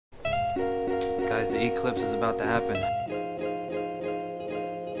guys, the eclipse is about to happen.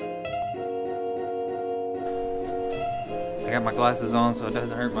 I got my glasses on so it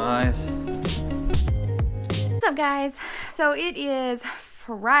doesn't hurt my eyes. What's up, guys? So it is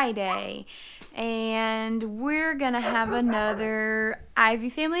Friday and we're gonna have another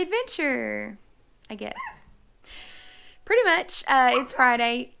Ivy family adventure, I guess. Pretty much, it's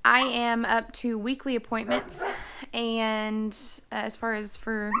Friday. I am up to weekly appointments, and as far as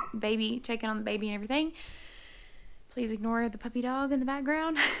for baby, checking on the baby and everything, please ignore the puppy dog in the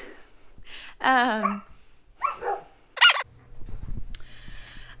background.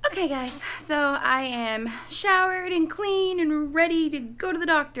 Okay, guys, so I am showered and clean and ready to go to the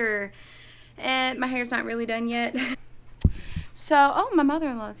doctor, and my hair's not really done yet. So, oh, my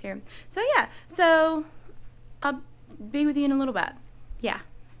mother-in-law's here. So yeah, so I'll be with you in a little bit. Yeah,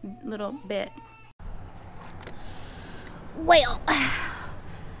 little bit. Well,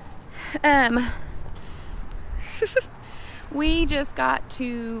 we just got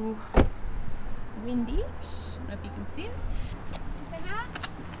to Wendy's. I don't know if you can see it. Say hi.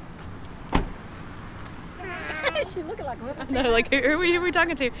 Say hi. She's looking like a no, like who are we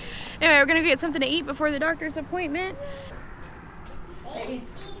talking to? Anyway, we're gonna get something to eat before the doctor's appointment.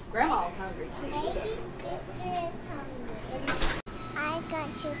 Grandma's hungry too. I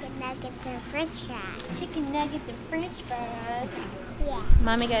got chicken nuggets and french fries. Chicken nuggets and french fries. Yeah.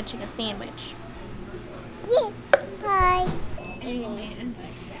 Mommy got a chicken sandwich. Yes. Bye. Amen.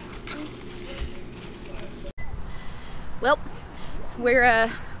 Well,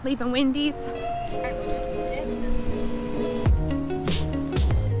 we're leaving Wendy's. Well,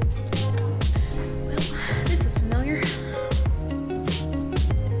 this is familiar.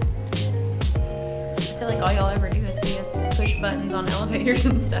 I feel like all y'all ever do is see us push buttons on elevators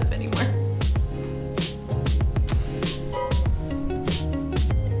and stuff anymore.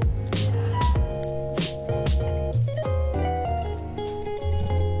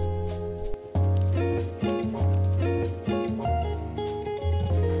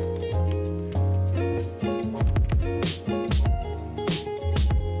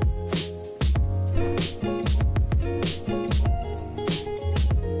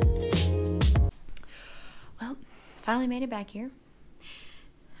 Finally made it back here.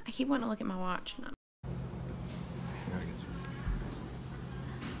 I keep wanting to look at my watch. And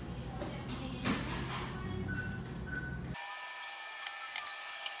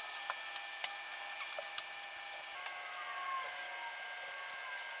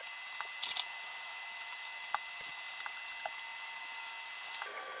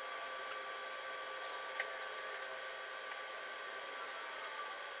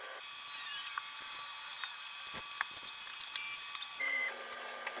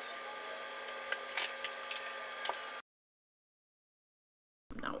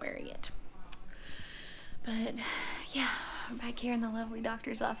not wearing it. But yeah, we're back here in the lovely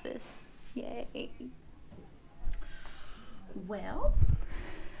doctor's office. Yay. Well,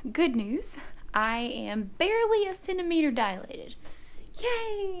 good news. I am barely a centimeter dilated.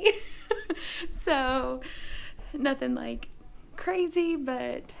 Yay! So, nothing like crazy,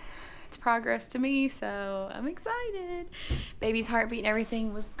 but it's progress to me, so I'm excited. Baby's heartbeat and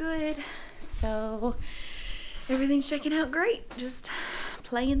everything was good, so everything's checking out great. Just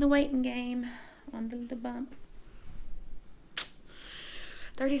playing the waiting game on the little bump.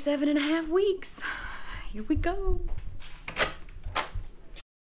 37.5 weeks. Here we go.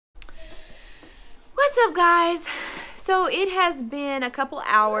 What's up, guys? So it has been a couple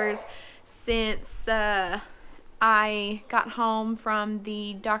hours since I got home from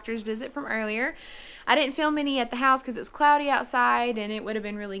the doctor's visit from earlier. I didn't film any at the house because it was cloudy outside and it would have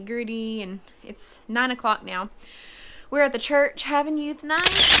been really gritty, and it's 9 o'clock now. We're at the church having youth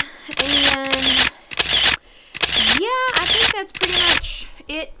night, and yeah, I think that's pretty much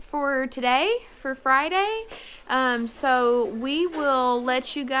it for today, for Friday. So we will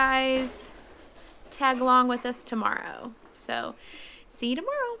let you guys tag along with us tomorrow. So see you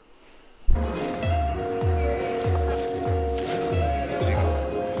tomorrow.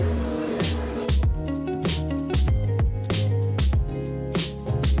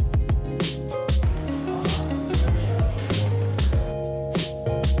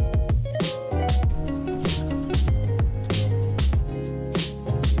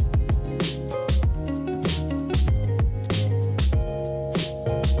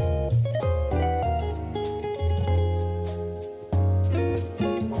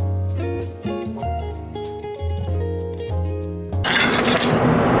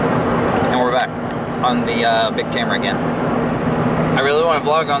 On the big camera again. I really want to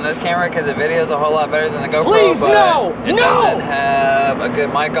vlog on this camera because the video is a whole lot better than the GoPro, Please, but no, it doesn't have a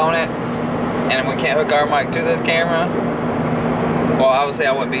good mic on it. and we can't hook our mic to this camera, well, obviously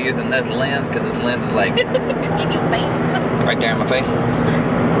I wouldn't be using this lens because this lens is like in your face. right there in my face.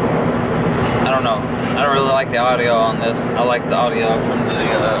 I don't know. I don't really like the audio on this. I like the audio from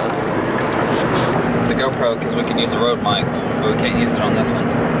the GoPro because we can use the Rode mic, but we can't use it on this one.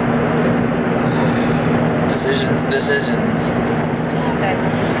 Decisions. Yeah, guys.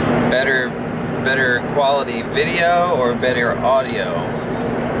 Better quality video or better audio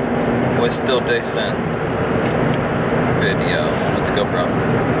with still decent video with the GoPro.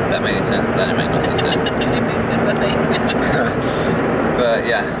 That made any sense? That didn't make no sense, did it? It made sense, I think. But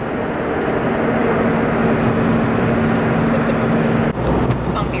yeah. It's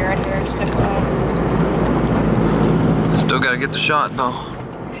bumpy right here, just FYI. Still gotta get the shot though.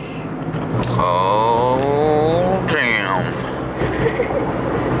 Oh damn.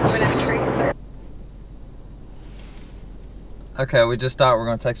 We're in a tree, sir. Okay, we just thought we're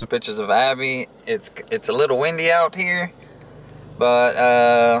gonna take some pictures of Abby. It's a little windy out here, but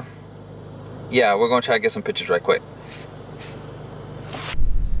yeah, we're gonna try to get some pictures right quick.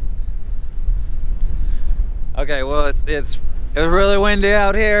 Okay, well it was really windy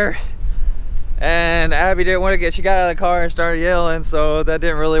out here, and Abby didn't want to she got out of the car and started yelling, so that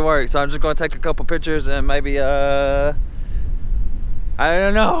didn't really work. So I'm just gonna take a couple pictures and maybe I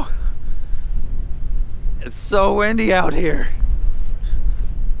don't know. It's so windy out here.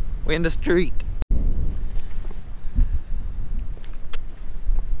 We in the street.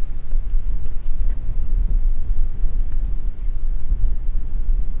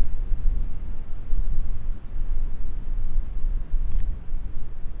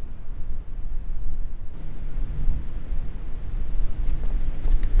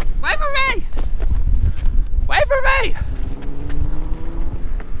 Wait for me! Wait for me!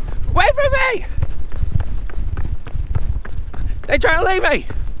 Wait for me! They trying to leave me!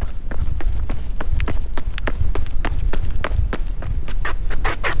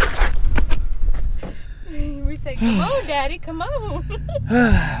 We say, come on, Daddy, come on.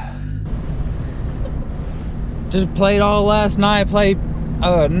 Just played all last night, played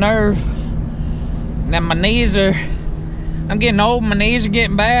nerve. Now my knees are, I'm getting old, my knees are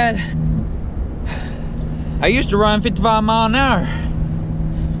getting bad. I used to run 55 miles an hour.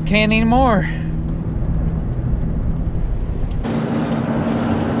 Can't anymore.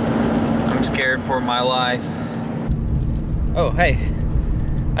 I'm scared for my life. Oh, hey.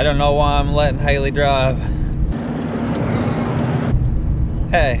 I don't know why I'm letting Haley drive.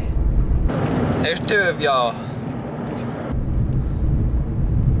 Hey. There's two of y'all.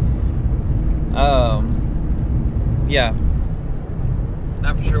 Yeah.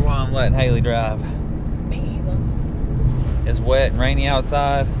 Not for sure why I'm letting Haley drive. Me either. It's wet and rainy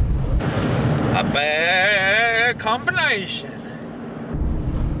outside. A bad combination.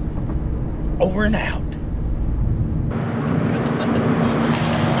 Over and out.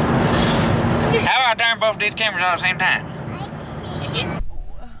 How about I turn both these cameras on at the same time?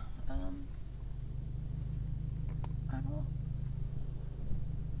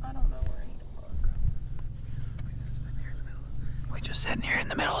 I don't know where I need to park. We just sitting here in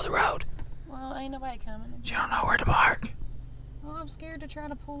the middle of the road. Well, ain't nobody coming. You don't know where to park. Well, I'm scared to try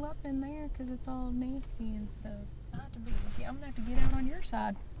to pull up in there because it's all nasty and stuff. I'm gonna have to get out on your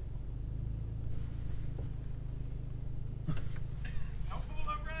side. I'll pull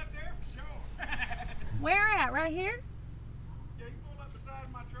up right there for sure. Where at? Right here? Yeah, you pull up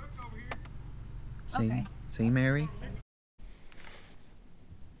beside my truck over here. See? Okay. See, Mary?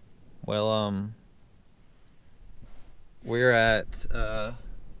 Well, we're at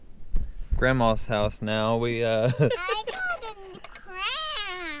Grandma's house now. We I got a crown.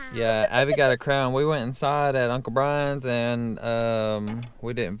 yeah, Abby got a crown. We went inside at Uncle Brian's and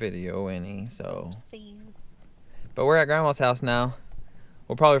we didn't video any, so. But we're at Grandma's house now.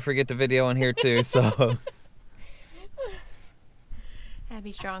 We'll probably forget the video in here too, so.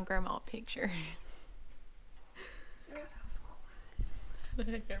 Abby's drawing Grandma a picture. I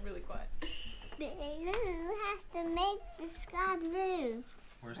got really quiet. Blue has to make the sky blue.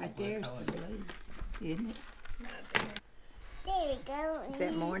 Right there's the blue, isn't it? There we go. Is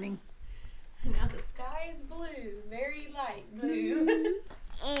that morning? Now the sky is blue, very light blue.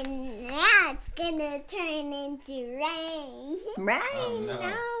 And now it's gonna turn into rain. Rain?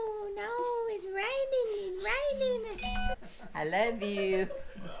 no. No, it's raining. It's raining. I love you.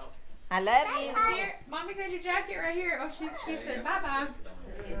 I love you. Here, Mommy said your jacket right here. Oh, she said bye-bye.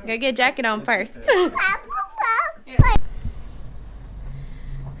 Go get a jacket on first.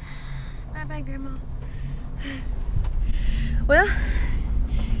 Bye-bye, Grandma. Well,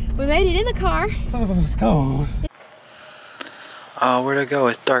 we made it in the car. Oh, it's cold. Oh, where'd I go?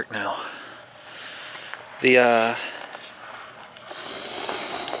 It's dark now. The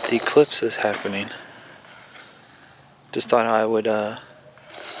eclipse is happening. Just thought I would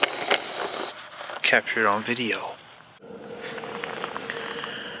capture it on video.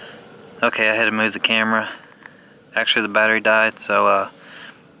 Okay, I had to move the camera. Actually, the battery died, so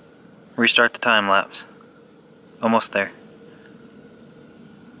restart the time lapse. Almost there.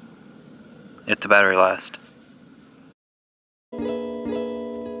 If the battery lasts.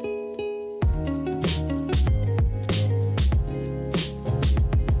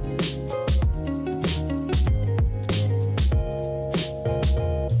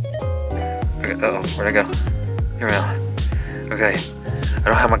 Okay, uh-oh, where'd I go? Here we are. Okay, I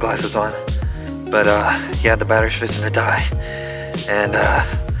don't have my glasses on, but yeah, the battery's fixing to die. And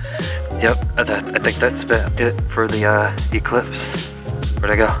yep, I think that's about it for the eclipse.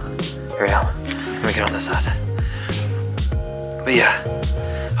 Where'd I go? Here we are. Let me get on this side. But yeah,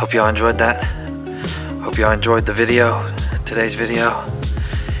 hope y'all enjoyed that. Hope y'all enjoyed the video, today's video.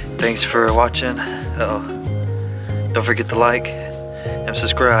 Thanks for watching. Don't forget to like and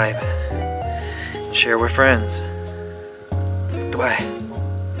subscribe. And share with friends. Goodbye.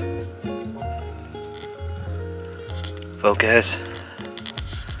 Focus.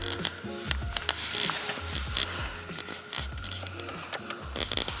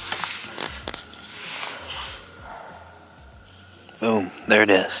 Boom, there it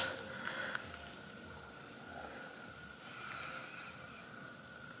is.